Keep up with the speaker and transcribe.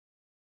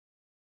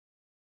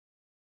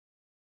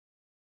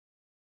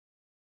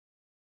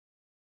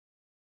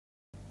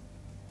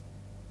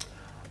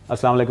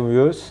Assalamu alaikum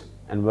viewers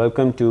and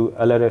welcome to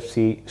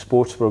LRFC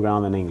sports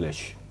program in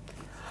English.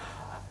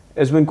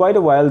 It's been quite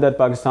a while that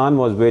Pakistan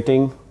was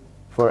waiting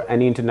for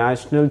any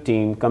international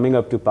team coming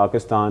up to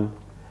Pakistan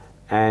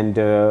and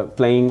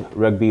playing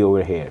rugby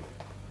over here.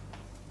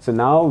 So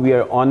now we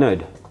are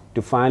honored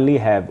to finally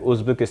have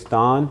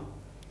Uzbekistan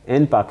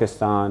in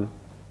Pakistan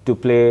to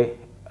play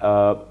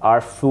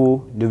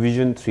ARFU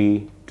Division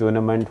 3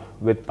 tournament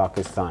with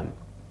Pakistan.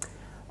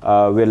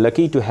 We're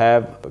lucky to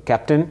have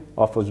captain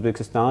of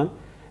Uzbekistan,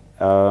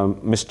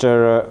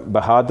 Mr.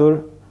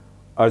 Bahadur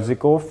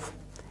Arzikov,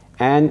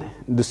 and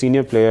the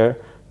senior player,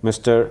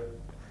 Mr.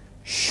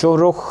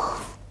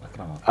 Shohrukh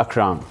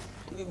Akram.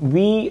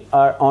 We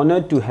are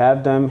honored to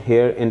have them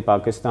here in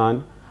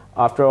Pakistan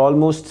after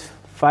almost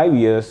 5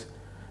 years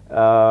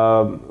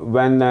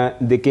when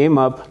they came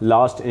up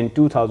last in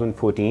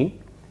 2014.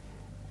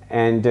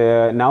 And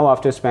now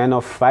after a span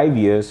of 5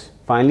 years,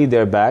 finally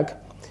they're back.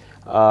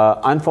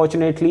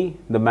 Unfortunately,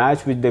 the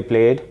match which they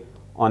played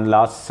on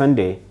last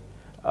Sunday,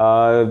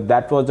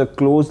 that was a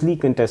closely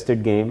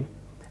contested game,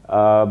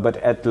 but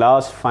at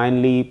last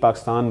finally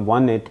Pakistan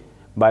won it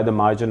by the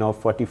margin of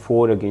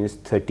 44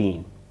 against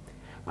 13.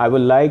 I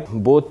would like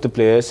both the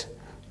players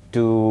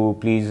to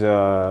please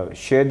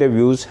share their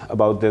views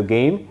about the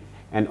game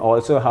and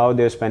also how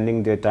they're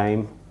spending their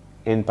time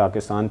in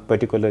Pakistan,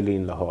 particularly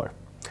in Lahore.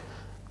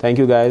 Thank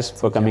you guys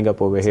for coming up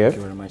over here. Thank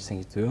you very much. Thank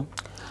you too.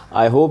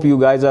 I hope you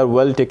guys are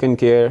well taken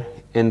care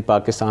in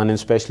Pakistan,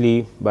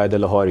 especially by the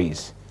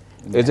Lahoris.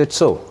 Yeah. Is it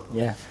so?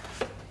 Yeah.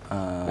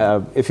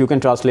 If you can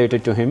translate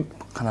it to him.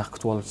 Qanaqa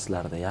kutib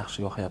olibsizlarda?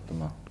 Yaxshi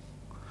yo'qyaptimi?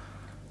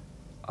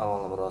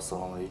 Avvalambor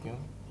assalomu alaykum.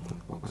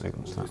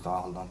 O'zbekiston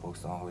ahlidan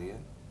Pokiston ahliga.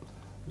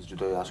 Biz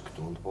juda yaxshi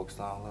kutib oldik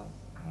Pokiston ahli.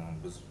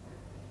 Biz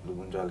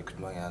bunchalik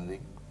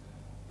kutmagandik.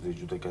 Bizga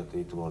juda katta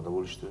e'tiborda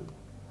bo'lishdi.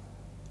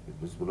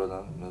 Biz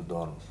bulardan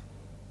minnatdormiz.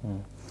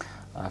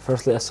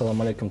 Firstly,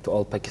 assalamu alaikum to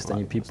all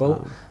Pakistani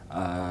people.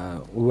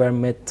 We were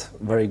met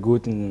very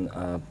good in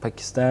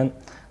Pakistan.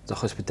 The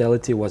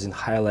hospitality was in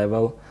high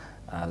level.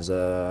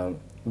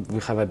 We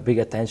have a big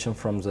attention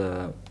from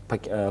the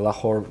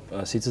Lahore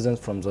citizens,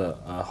 from the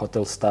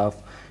hotel staff.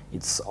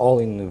 It's all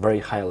in very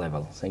high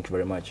level. Thank you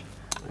very much.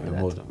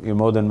 You're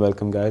more than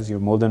welcome, guys. You're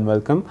more than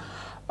welcome.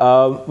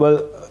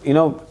 Well, you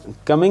know,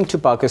 coming to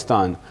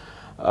Pakistan,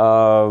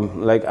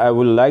 like I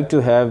would like to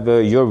have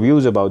your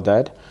views about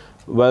that.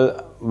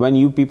 Well, when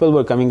you people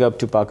were coming up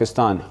to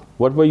Pakistan,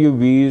 what were your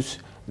views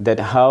that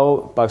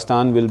how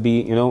Pakistan will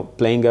be, you know,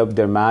 playing up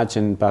their match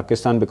in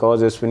Pakistan,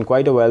 because it's been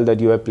quite a while that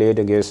you have played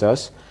against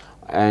us,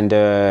 and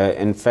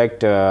in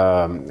fact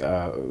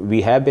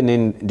we have been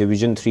in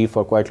Division 3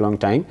 for quite a long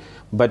time,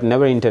 but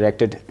never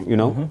interacted, you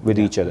know, with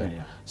each other.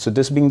 Yeah. So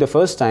this being the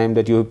first time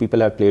that you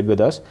people have played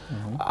with us,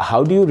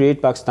 how do you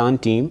rate Pakistan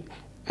team,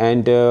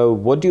 and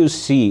what do you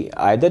see?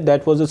 Either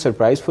that was a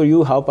surprise for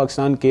you how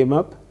Pakistan came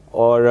up,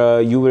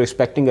 or you were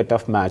expecting a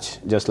tough match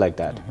just like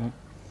that?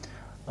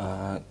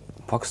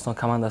 Pokiston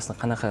komandasini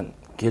qanaqa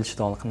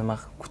kelishdi, nima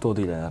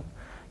kutuvdinglar?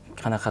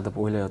 Qanaqa deb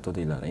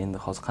o'ylayotdinglar? Endi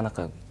hozir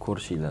qanaqa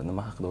ko'rishinglar?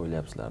 Nima haqida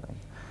o'ylayapsizlar?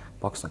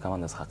 Pokiston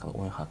komandasi haqida,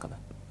 o'yin haqida.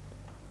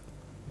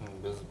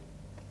 Biz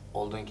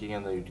oldin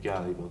kelganda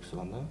yutgandik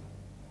Pokistonda.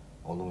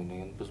 Oldin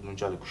o'ynagan biz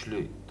bunchalik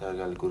kuchli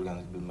tayyorgarlik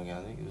ko'rgandik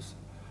bilmagandik. Biz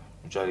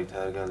bunchalik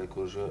tayyorgarlik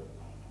ko'rishga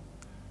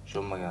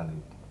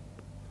ishonmagandik.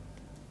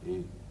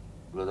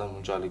 Bulardan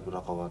bunchalik bir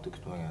raqobatni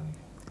kutmagandik.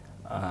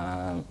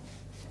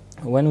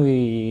 When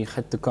we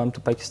had to come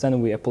to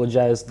Pakistan, we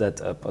apologized that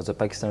the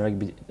Pakistan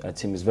rugby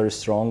team is very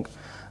strong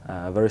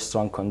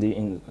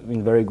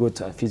in very good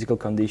physical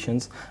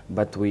conditions,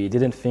 but we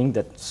didn't think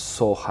that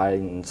so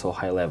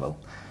high level.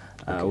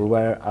 We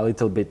were a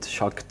little bit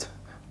shocked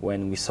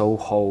when we saw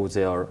how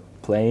they are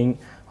playing,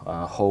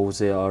 how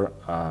they are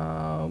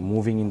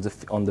moving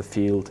on the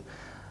field.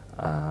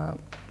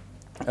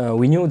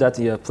 We knew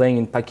that playing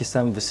in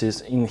Pakistan,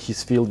 in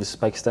his field, this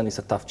Pakistan is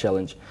a tough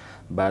challenge,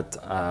 but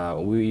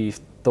we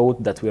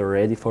thought that we were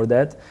ready for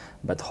that.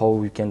 But how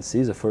we can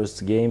see, the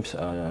first games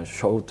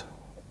showed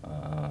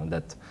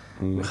that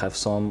we have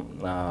some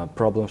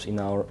problems in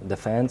our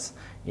defense,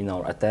 in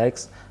our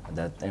attacks,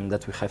 and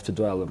that we have to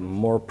do a little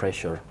more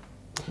pressure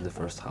in the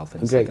first half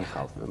and second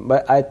half.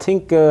 But I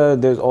think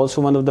there's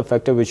also one of the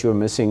factors which you're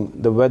missing,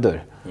 the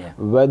weather. Yeah.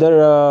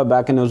 Weather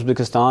back in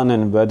Uzbekistan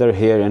and weather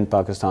here in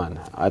Pakistan.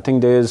 I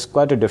think there's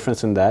quite a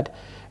difference in that.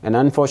 And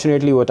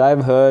unfortunately, what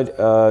I've heard,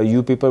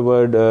 you people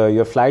were,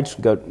 your flights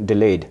got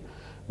delayed,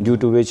 due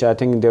to which I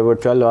think there were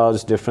 12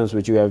 hours difference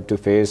which you have to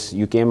face.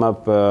 You came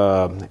up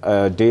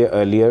a day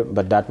earlier,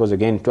 but that was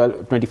again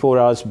 24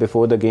 hours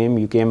before the game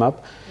you came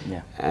up.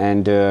 Yeah.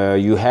 And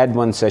you had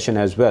one session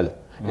as well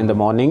in the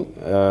morning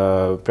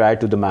prior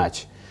to the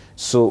match.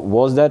 So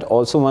was that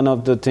also one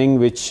of the things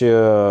which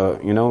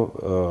you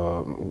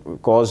know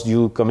caused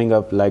you coming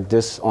up like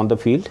this on the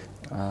field?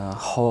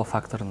 Havo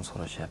faktorini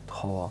so'rashyapti.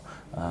 Havo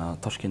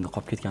Toshkentda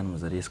qolib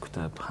ketganimizda reys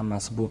kutib,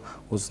 hammasi bu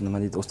o'z nima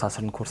deydi, o'z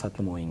ta'sirini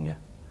ko'rsatdimi o'yinga?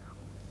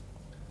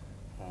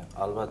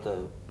 Albatta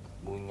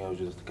bunga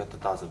juda katta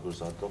ta'sir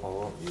ko'rsatdi.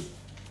 Havo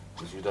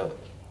biz juda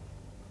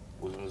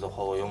o'zimizda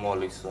havo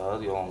yomonlik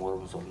soat, yomg'ir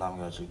misol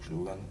namgarchilik kuchli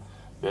bo'lgan.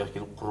 Bu yerga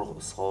kelib quruq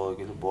issiq havoga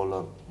kelib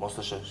bolalar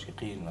moslashishga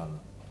qiynaladi.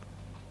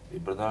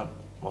 Birdan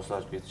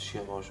moslashib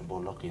ketishga boshi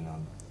bolalar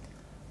qiynaladi.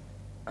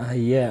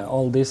 Yeah,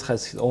 all this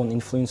has its own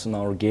influence on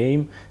our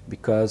game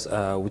because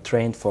we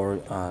trained for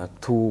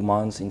 2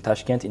 months in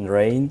Tashkent in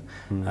rain.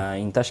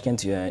 In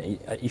Tashkent,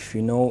 if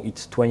you know,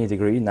 it's 20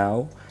 degrees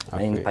now.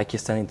 Okay. In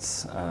Pakistan,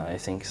 it's I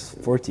think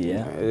 40.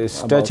 Yeah,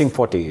 it's touching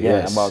 40. Yeah,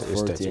 yes, about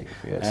 40. Touching,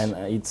 yes. And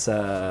it's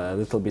a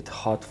little bit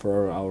hot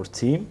for our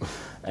team.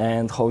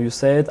 And how you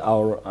said,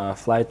 our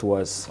flight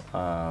was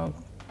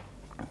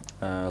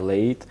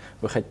late.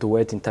 We had to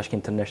wait in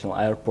Tashkent International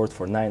Airport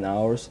for 9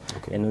 hours,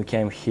 okay. And we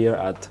came here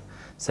at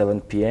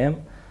 7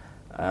 p.m.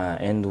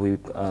 And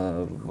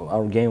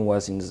our game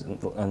was in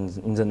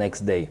the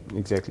next day.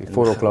 Exactly,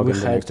 4 o'clock in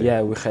the next day.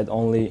 Yeah, we had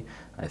only,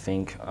 I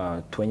think,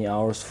 20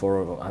 hours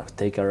for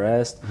take a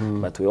rest,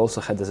 but we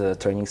also had a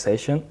training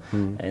session.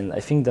 And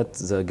I think that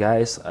the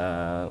guys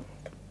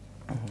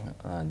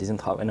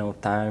didn't have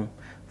enough time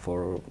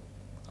for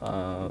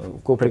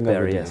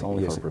prepare, yes,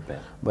 only for prepare.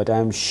 But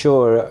I'm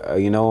sure,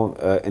 in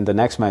the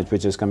next match,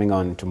 which is coming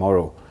on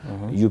tomorrow,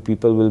 you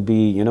people will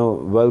be,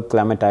 well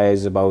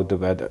acclimatized about the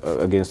weather,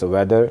 against the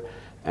weather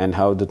and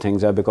how the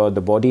things are, because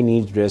the body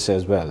needs rest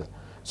as well.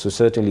 So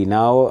certainly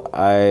now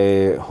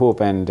I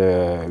hope and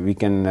we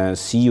can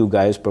see you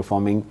guys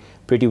performing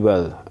pretty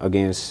well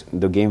against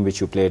the game which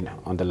you played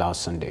on the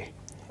last Sunday.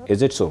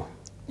 Is it so?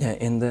 Yeah,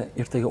 endi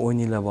ertaga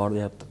o'yininglar bor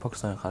deyapti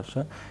Pokistonga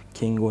qarshi.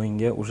 Keyingi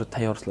o'yinga уже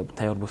tayyor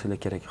bo'lsanglar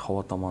kerak,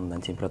 havo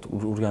tomonidan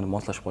temperatura o'rganib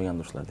moslashib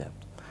qolgandirsizlar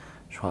deyapti.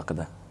 Shu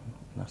haqida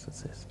narsa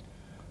desiz.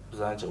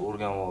 Biz ancha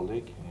o'rganib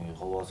oldik,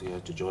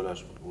 havosiga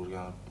joylashib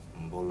o'rganib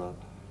bolalar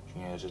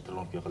shungacha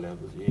trenirovka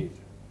qilyapmiz.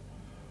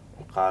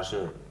 Qarshi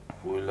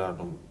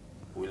o'yinlarni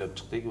o'ylab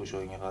chiqdik, o'sha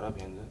o'yinga qarab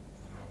endi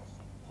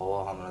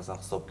havo hamma narsani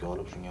hisobga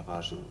olib shunga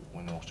qarshi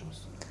o'ynamoqchimiz.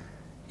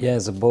 Yeah,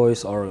 the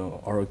boys are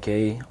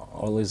okay,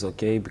 always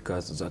okay,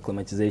 because the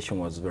acclimatization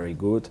was very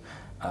good.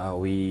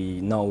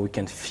 We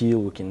can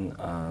feel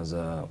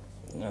the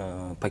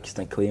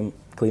Pakistan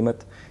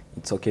climate.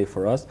 It's okay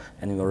for us,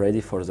 and we're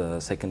ready for the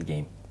second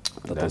game.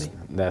 Totally.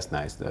 That's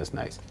nice. That's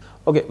nice.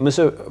 Okay,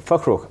 Mr.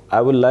 Fakhrukh, I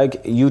would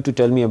like you to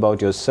tell me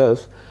about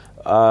yourself.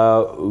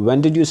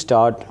 When did you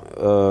start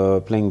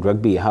playing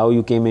rugby? How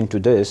you came into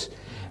this?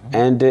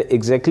 And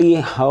exactly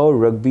how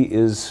rugby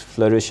is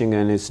flourishing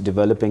and it's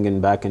developing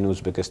back in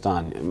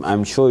Uzbekistan.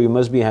 I'm sure you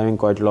must be having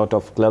quite a lot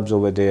of clubs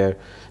over there.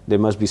 There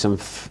must be some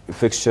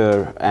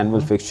annual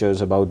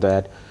fixtures about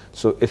that.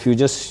 So if you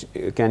just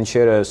can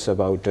share us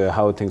about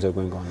how things are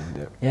going on in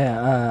there.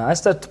 Yeah, I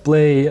started to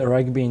play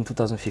rugby in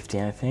 2015,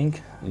 I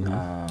think.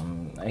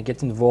 I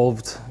get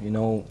involved,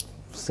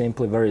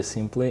 very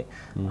simply.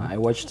 I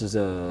watched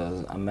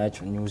a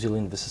match in New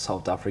Zealand versus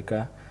South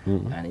Africa,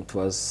 and it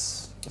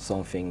was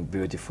something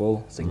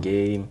beautiful. The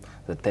game,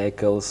 the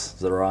tackles,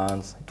 the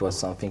runs, it was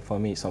something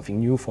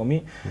new for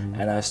me.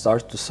 And I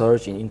started to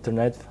search in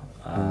internet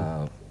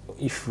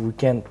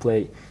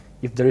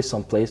if there is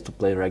some place to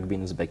play rugby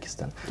in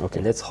Uzbekistan. Okay.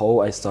 And that's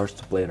how I started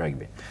to play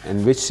rugby.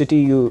 And which city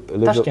you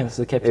live? Tashkent is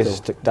the capital.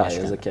 Tashkent.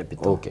 Yeah, is the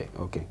capital. Okay,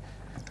 okay.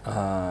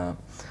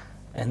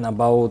 And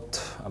about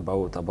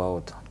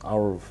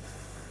our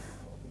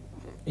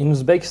in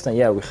Uzbekistan,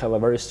 yeah, we have a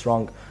very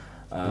strong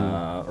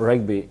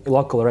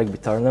local rugby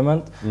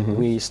tournament.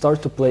 We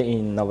start to play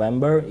in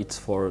November. It's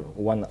for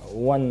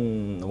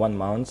one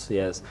month,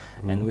 yes.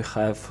 And we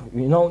have,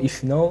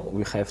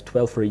 we have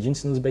 12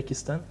 regions in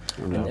Uzbekistan,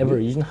 and every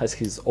region has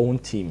his own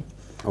team.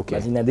 Okay.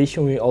 But in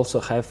addition, we also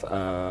have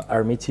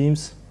army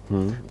teams,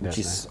 which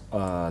is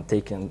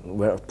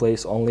where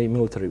plays only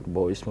military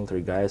boys,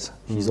 military guys.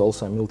 He's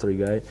also a military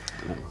guy.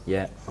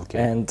 Yeah. Okay.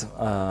 And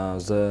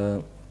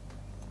the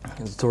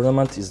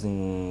tournament is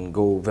in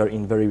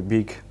very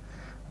big.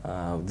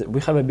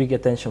 We have a big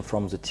attention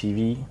from the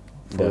TV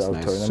for our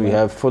tournament. So we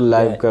have full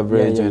live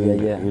coverage and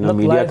not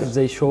media. Live,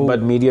 they show.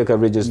 But media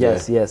coverage is there.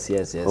 Yes.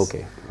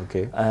 Okay,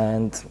 okay.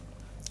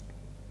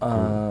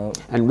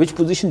 And which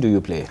position do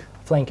you play?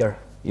 Flanker.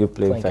 You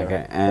play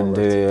flanker, and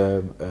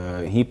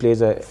he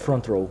plays a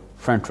front row.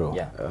 Front row.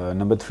 Yeah.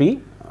 Number 3.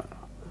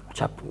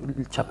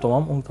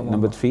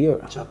 Number 3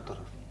 or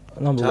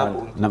number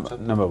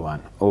 1. Number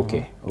 1.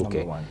 Okay,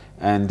 okay. Number 1.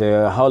 And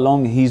how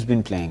long he's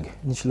been playing?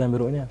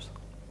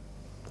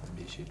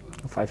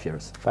 5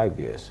 years. 5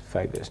 years.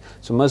 5 years.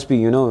 So must be,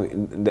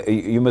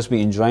 you must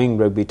be enjoying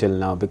rugby till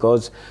now,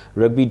 because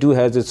rugby too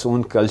has its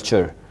own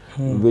culture,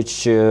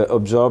 which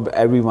absorb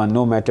everyone,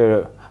 no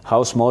matter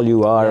how small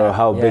you are or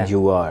how big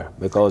you are.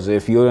 Because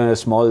if you're a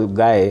small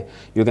guy,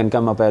 you can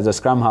come up as a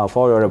scrum half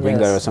or a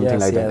winger or something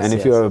like that. And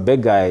if you're a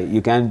big guy,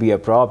 you can be a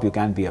prop, you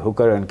can be a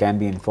hooker, and can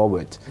be in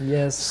forwards.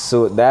 Yes.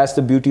 So that's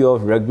the beauty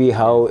of rugby,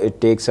 how it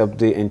takes up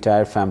the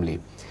entire family.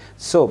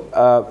 So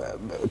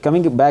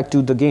coming back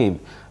to the game,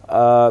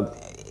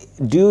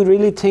 do you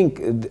really think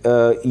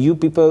you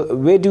people,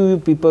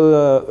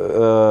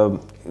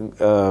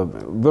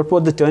 what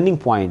was the turning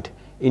point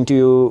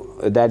into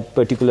that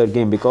particular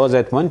game? Because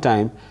at one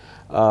time,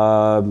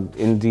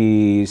 in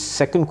the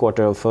second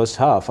quarter of first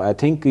half, I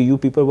think you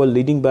people were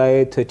leading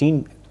by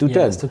 13 to 10.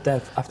 Yes, to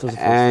 10 after the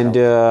first And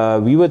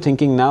half. we were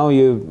thinking now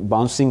you're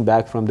bouncing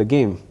back from the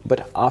game.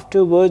 But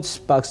afterwards,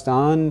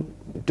 Pakistan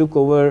took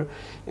over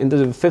in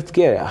the fifth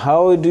gear.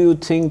 How do you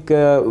think,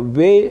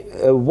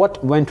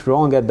 what went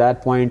wrong at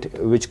that point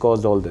which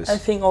caused all this? I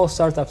think all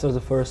start after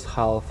the first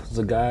half.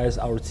 The guys,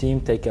 our team,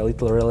 take a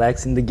little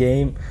relax in the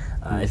game.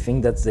 I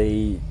think that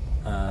they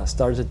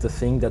started to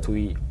think that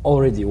we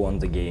already won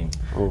the game.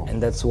 Oh.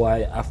 And that's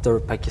why after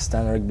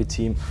Pakistan rugby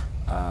team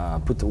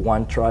put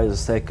one try the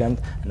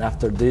second, and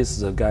after this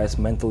the guys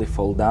mentally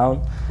fall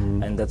down,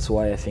 and that's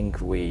why I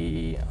think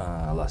we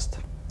lost.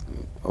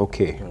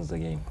 Okay. The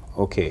game.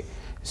 Okay.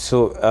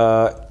 So,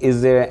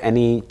 is there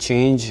any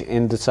change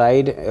in the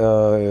side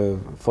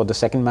for the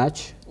second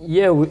match?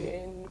 Yeah,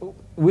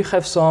 we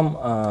have some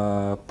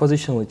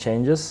positional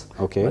changes,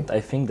 Okay. but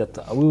I think that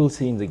we will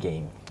see in the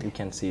game. We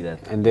can see that.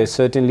 And there's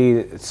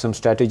certainly some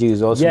strategy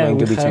is also going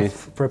to be changed. Yeah, we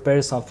have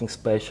prepared something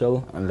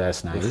special. And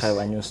that's nice. We have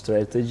a new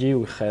strategy.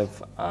 We have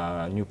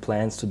new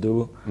plans to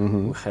do.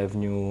 We have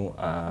new.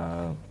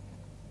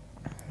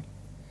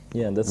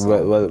 Yeah, that's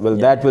well.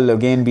 Yeah. That will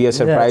again be a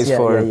surprise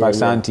for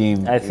Pakistan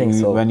team. I think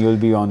so. When you'll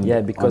be on.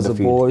 Yeah, because on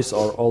the boys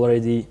are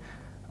already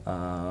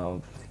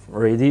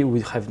ready.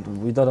 We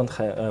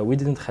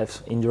didn't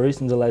have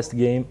injuries in the last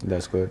game.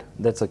 That's good.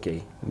 That's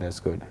okay. That's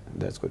good.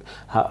 That's good.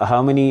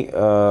 How many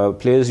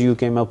players you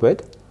came up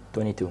with?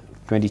 22.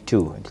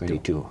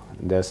 22.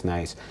 That's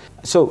nice.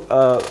 So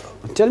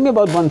tell me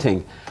about one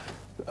thing.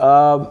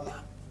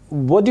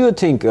 What do you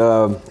think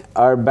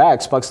our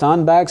backs,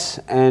 Pakistan backs,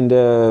 and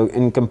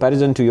in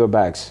comparison to your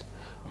backs,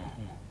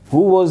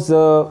 who was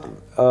the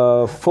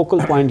focal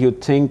point you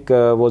think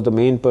was the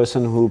main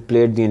person who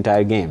played the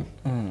entire game?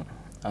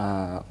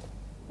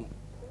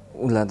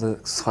 Ularda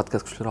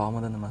sxatkasi kuchliroq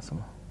olmadi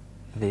nimasimi?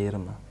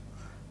 Verimi?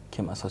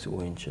 Kim asosiy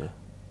o'yinchi?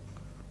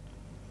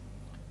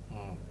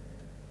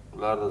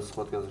 Ularda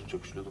sxatkasi uncha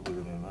kuchli deb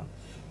o'ylamayman.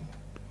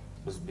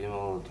 Biz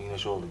bemalol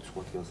tenglasha oldik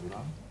sxatkasi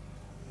bilan.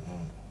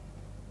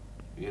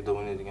 Yerda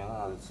o'ynaydigani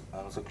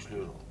anisa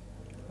kuchliroq.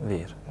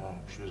 Ver.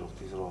 Kuchliroq,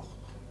 tezroq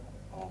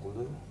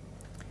qildi.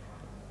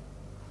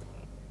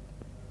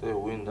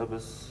 O'yinda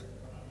biz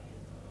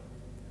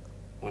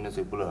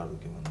o'ynasak bo'lardi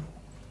kimanda.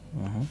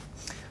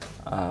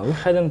 We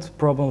hadn't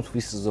problems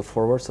with the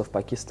forwards of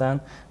Pakistan.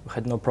 We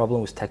had no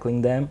problem with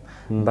tackling them,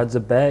 but the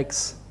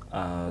backs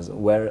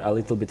were a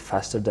little bit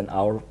faster than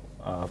our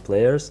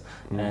players,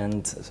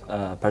 and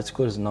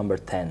particularly number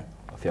 10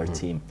 of your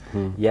team.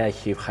 Yeah,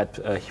 he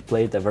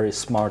played a very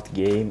smart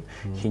game.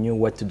 He knew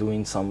what to do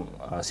in some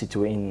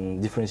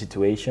in different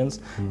situations,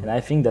 and I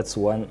think that's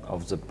one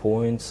of the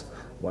points,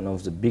 one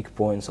of the big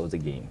points of the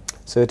game.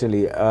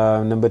 Certainly.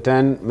 Number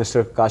 10,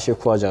 Mr. Kashif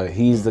Khwaja,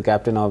 he is the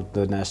captain of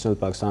the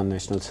Pakistan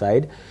national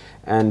side,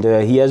 and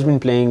he has been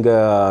playing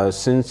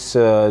since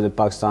the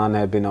Pakistan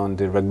have been on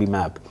the rugby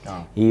map.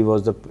 He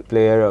was the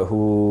player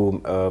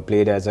who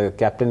played as a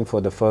captain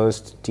for the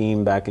first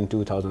team back in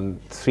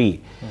 2003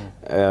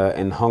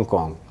 in Hong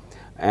Kong.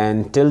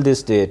 And till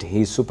this date,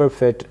 he's super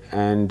fit,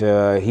 and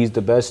he's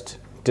the best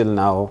till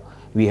now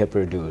we have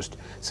produced.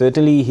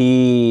 Certainly,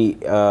 he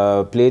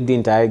played the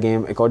entire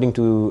game according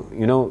to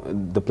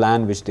the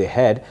plan which they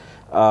had.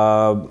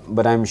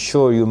 But I'm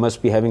sure you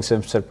must be having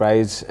some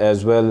surprise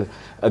as well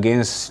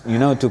against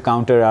to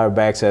counter our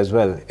backs as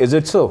well. Is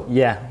it so?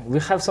 Yeah, we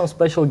have some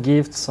special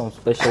gifts, some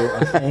special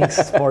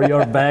things for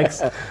your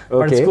backs,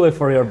 particularly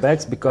for your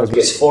backs, because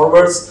with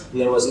forwards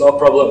there was no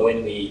problem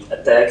when we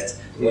attacked,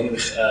 when we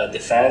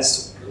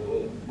defensed,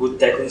 good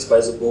tacklings by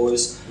the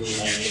boys,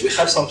 and we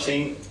have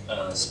something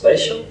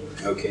special.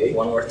 Okay.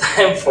 One more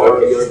time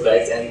for your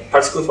backs, and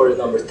particularly for the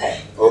number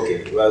 10.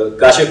 Okay. Well,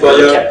 Kashif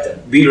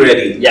Khwaja, be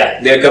ready. Yeah.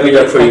 They're coming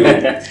up for you.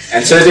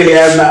 And certainly,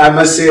 I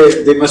must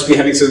say, they must be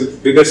having some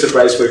bigger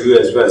surprise for you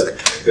as well.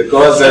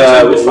 Because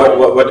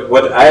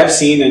what I have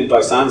seen in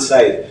Pakistan's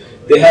side,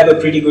 they have a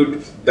pretty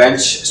good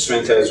bench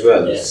strength as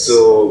well. Yes.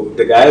 So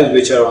the guys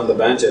which are on the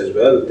bench as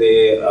well,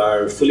 they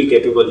are fully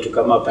capable to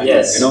come up and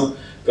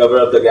cover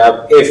up the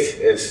gap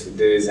if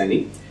there is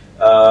any.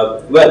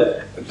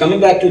 Well,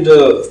 coming back to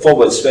the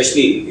forwards,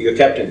 especially your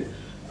captain,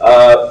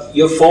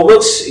 your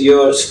forwards,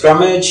 your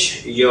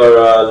scrummage, your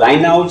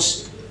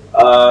lineouts,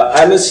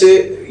 I must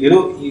say,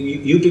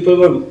 you people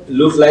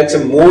look like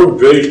some more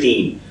drilled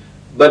team.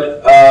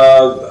 But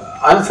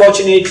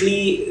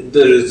unfortunately,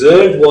 the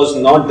result was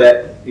not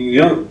that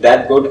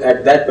that good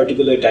at that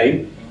particular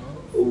time.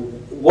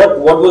 What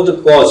was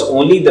the cause?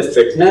 Only the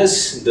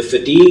fitness, the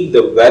fatigue,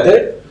 the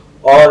weather?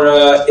 Or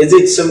is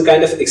it some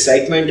kind of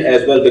excitement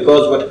as well?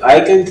 Because what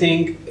I can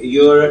think,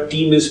 your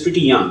team is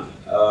pretty young.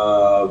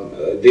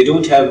 They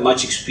don't have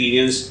much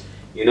experience,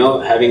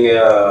 having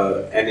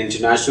an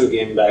international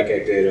game back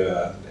at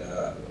their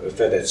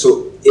feather.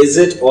 So is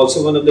it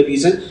also one of the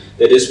reasons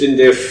that it's been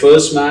their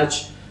first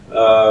match,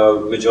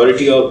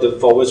 majority of the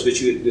forwards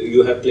which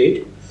you have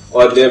played?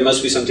 Or there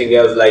must be something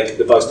else, like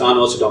the Pakistan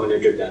also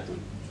dominated that one?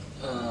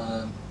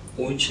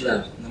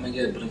 Oyunchilar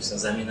nimaga birinchidan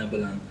zamina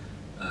bilan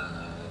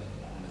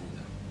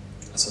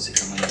asosiy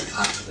komandaning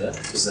farqida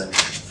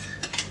bizlarning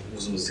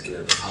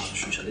o'zimiznikilarda farqi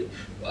shunchalik.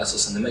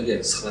 Asosan nimaga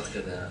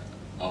sxvatkada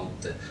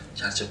oldi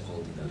charchab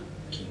qoldinglar?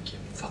 Keyin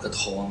faqat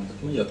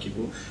havomidmi yoki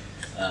bu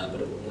bir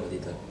nima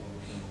deydi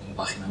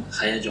vahimami,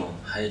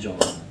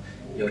 hayajonmi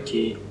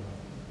yoki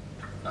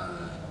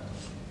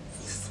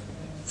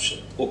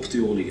opti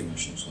yo'qligimi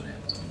shuni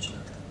so'rayapti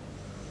o'yinchilardan.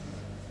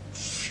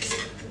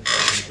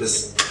 Biz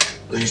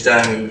birinchi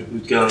taym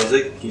o'tganimizda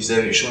ikkinchi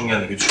taym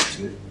ishonganiga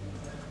tushibdik.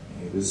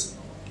 Biz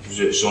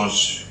juda ishonch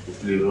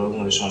kuchliroq,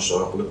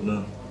 ishonchliroq qilib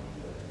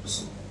biz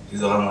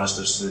tez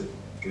almashtirishga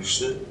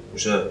kirishdi.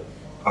 O'sha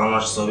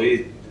almashish hisobiga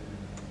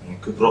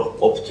ko'proq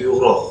opti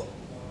yo'qroq.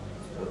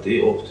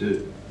 Opti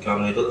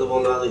kamroq qildi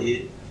bolalarga,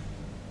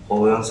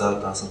 havo ham sal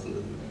ta'sir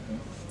qildi.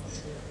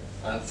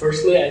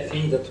 Firstly, I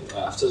think that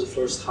after the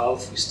first half,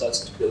 we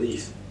started to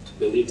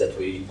believe that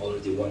we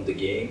already won the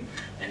game,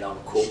 and our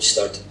coach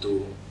started to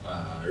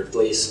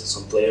replace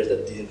some players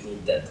that didn't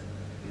need that.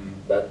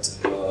 But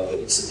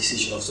it's a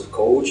decision of the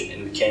coach, and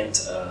we can't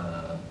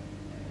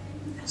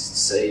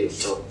say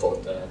or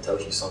tell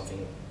him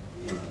something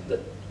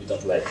that we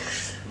don't like.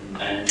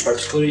 And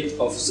particularly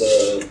of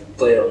the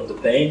player on the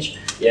bench,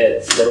 yeah,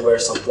 there were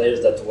some players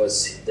that was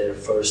their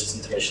first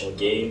international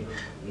game,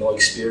 no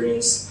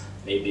experience.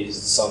 Maybe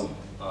some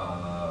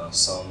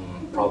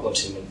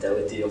problems in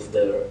mentality of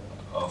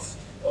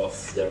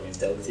their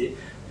mentality,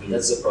 and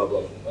that's the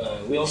problem.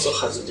 We also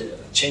have the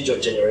change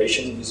of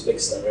generation in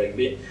Uzbekistan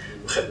rugby.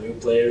 We have new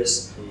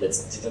players that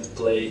didn't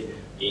play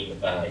in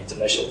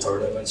international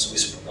tournaments. We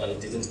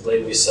didn't play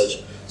with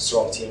such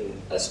strong team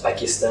as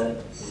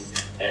Pakistan,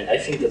 and I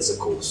think that's the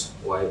cause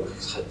why we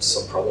had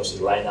some problems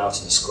with line-outs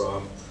in the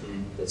scrum.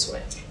 That's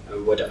why.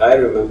 What I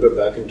remember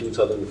back in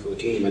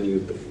 2014 when you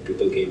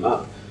people came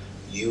up,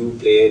 you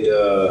played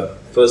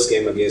first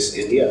game against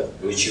India,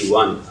 which you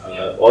won.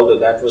 Although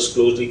that was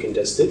closely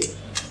contested,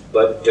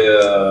 but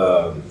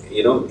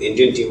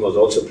Indian team was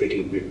also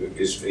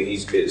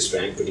he's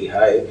ranked pretty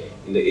high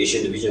in the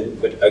Asian division.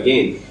 But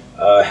again,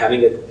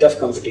 having a tough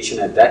competition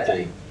at that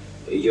time,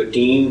 your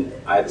team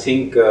I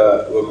think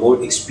were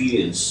more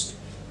experienced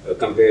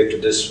compared to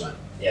this one.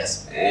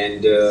 Yes.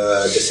 And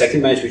the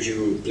second match which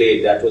you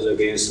played, that was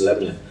against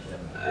Lebanon.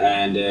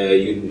 And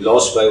you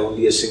lost by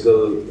only a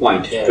single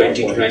point,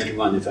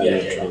 20-21 if I'm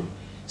not wrong.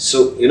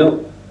 So,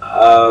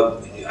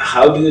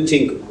 how do you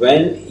think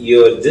when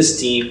this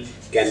team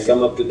can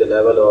come up to the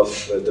level of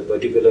the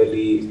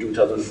particularly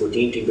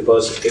 2014 team?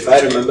 Because if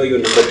I remember your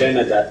number 10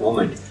 at that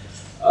moment,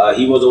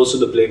 he was also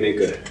the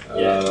playmaker.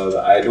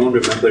 I don't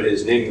remember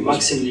his name.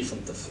 Maxim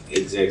Liefentov.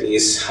 Exactly.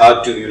 It's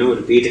hard to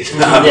repeat it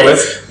now.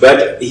 Yes.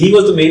 But he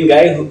was the main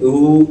guy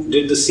who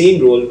did the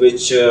same role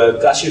which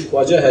Kashif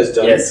Khwaja has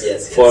done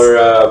for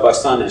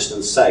Pakistan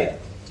national side.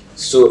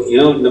 So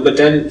number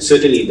 10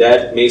 certainly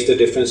that makes the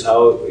difference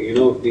how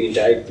the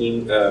entire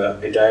team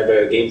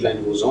entire game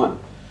plan goes on.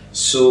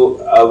 So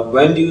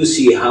when do you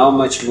see how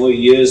much more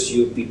years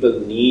you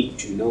people need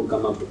to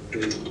come up to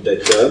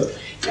that curve,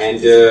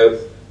 and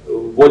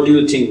what do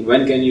you think,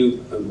 when can you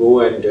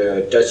go and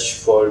touch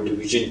for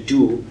Division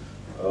 2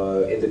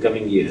 in the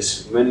coming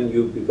years? When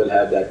you people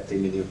have that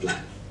thing in your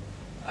plan?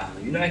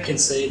 I can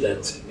say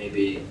that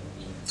maybe in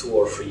 2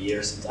 or 3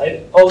 years.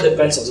 It all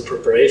depends on the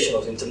preparation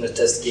of internet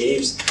test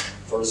games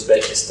for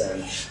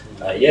Uzbekistan.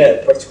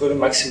 Particularly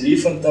Maxim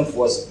Liefentov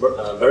was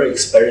a very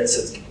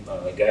experienced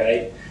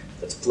guy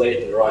that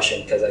played in Russia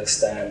and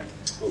Kazakhstan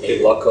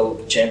in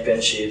local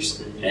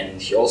championships,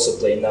 and he also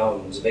played now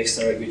in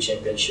Uzbekistan Rugby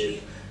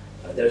Championship.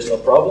 There is no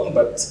problem,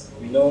 but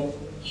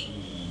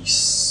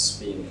he's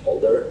being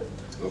older.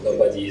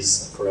 Nobody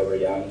is forever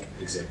young.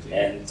 Exactly.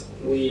 And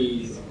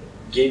we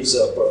gave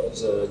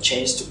the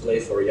chance to play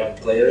for young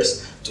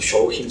players to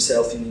show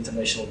himself in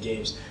international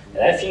games.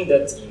 And I think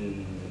that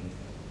in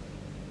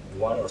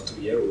 1 or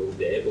 2 years we will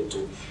be able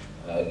to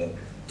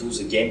do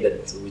the game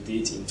that we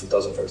did in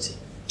 2013.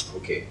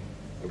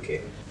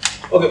 Okay,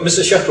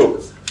 Mr.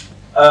 Shahrukh,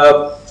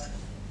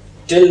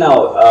 till now,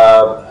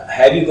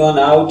 have you gone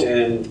out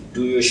and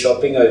do your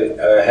shopping,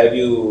 or have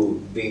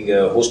you been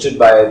hosted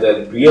by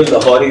the real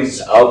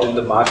Lahoris out in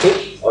the market,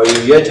 or you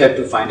yet have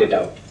to find it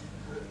out?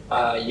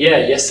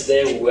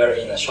 Yesterday we were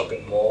in a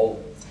shopping mall.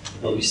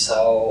 We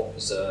saw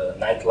the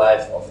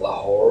nightlife of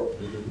Lahore.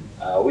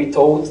 We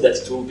thought that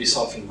it will be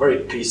something very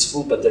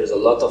peaceful, but there's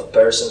a lot of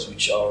persons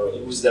which are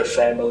with their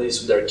families,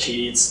 with their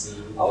kids,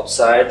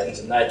 outside in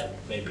the night,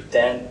 maybe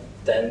 10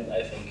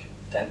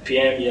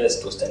 p.m. Yes,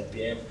 it was 10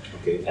 p.m.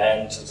 Okay.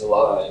 And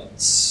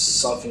it's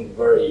something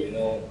very,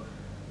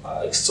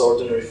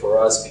 extraordinary for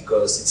us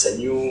because it's a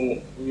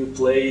new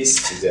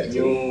place,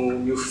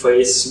 new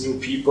face, new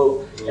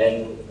people,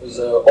 and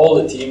all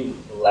the team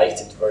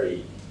liked it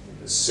very.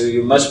 So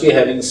you must be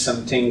having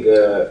something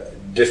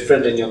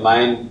different in your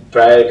mind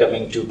prior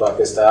coming to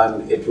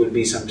Pakistan. It will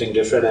be something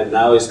different, and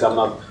now it's come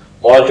up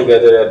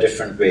altogether a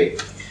different way.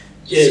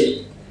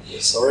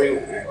 Sorry,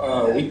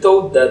 we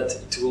thought that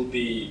it will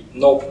be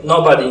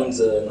nobody in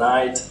the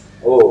night.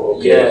 Oh,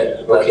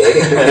 okay. But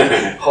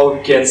how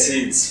you can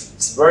see,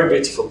 it's a very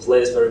beautiful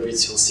place, very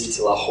beautiful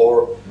city,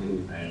 Lahore,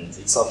 and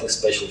it's something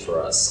special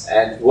for us.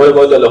 And what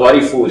about the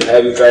Lahore food?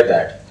 Have you tried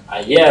that?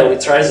 Yeah, we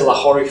tried the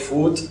Lahore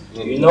food.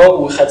 You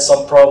know, we had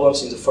some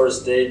problems in the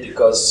first day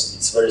because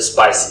it's very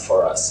spicy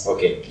for us.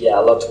 Okay. Yeah,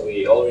 a lot.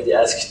 We already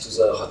asked to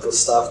the hotel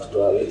staff to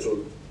do a little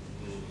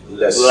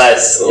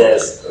Less. okay.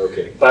 Yes.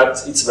 Okay.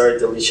 But it's very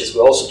delicious.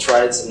 We also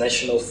tried the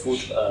national food,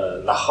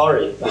 Lahore.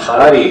 You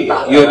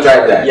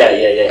tried that? Yeah.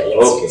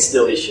 Okay. It's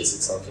delicious.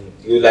 It's something.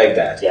 You like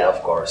that? Yeah,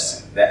 of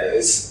course. That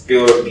is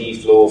pure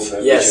beef loaf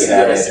which you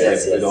have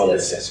with all the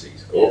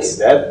accessories.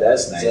 Yes. Okay,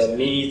 that's nice. The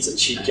meat, the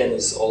chicken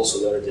is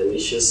also very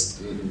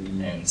delicious.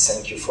 And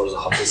thank you for the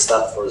hotel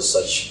staff for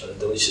such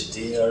delicious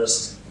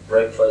dinners,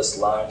 breakfast,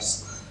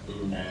 lunch,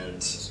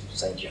 and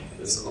thank you.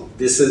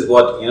 This is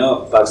what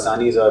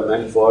Pakistanis are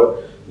meant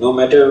for. No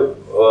matter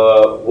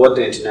what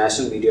the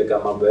international media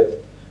come up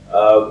with,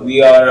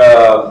 we are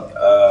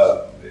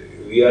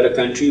a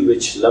country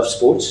which loves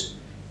sports,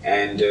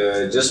 and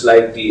just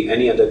like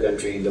any other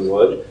country in the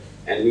world,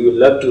 and we would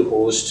love to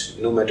host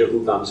no matter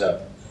who comes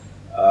up.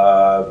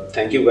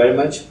 Thank you very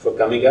much for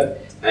coming up.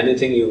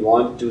 Anything you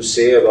want to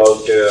say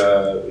about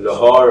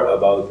Lahore,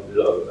 about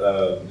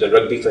the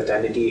rugby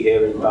fraternity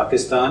here in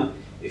Pakistan?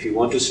 If you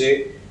want to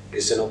say,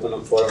 it's an open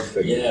forum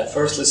for you. Yeah,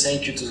 firstly,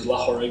 thank you to the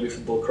Lahore Rugby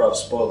Football Club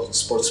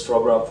sports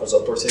program for the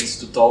opportunity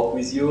to talk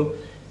with you.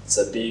 It's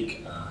a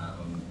big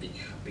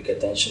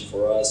attention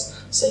for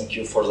us. Thank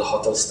you for the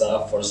hotel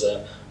staff, for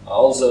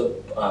all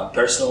the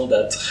personnel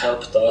that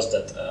helped us,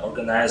 that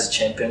organized the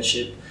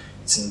championship.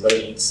 It's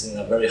in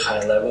a very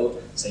high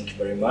level. Thank you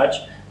very much,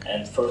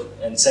 and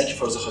thank you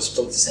for the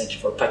hospitality. Thank you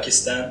for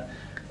Pakistan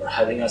for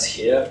having us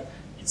here.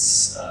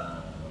 It's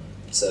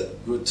a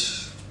good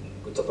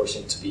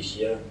opportunity to be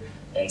here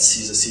and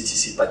see the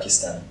CTC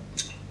Pakistan.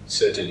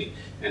 Certainly,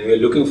 and we're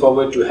looking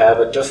forward to have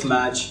a tough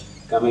match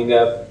coming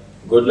up.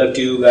 Good luck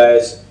to you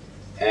guys,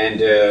 and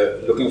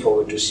looking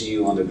forward to see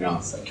you on the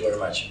ground. Thank you very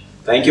much.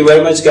 Thank you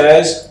very much,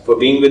 guys, for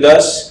being with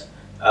us.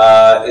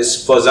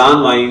 It's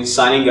Fazan Main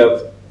signing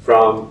up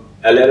from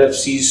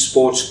LRFC's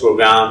sports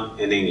program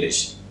in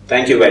English.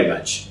 Thank you very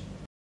much.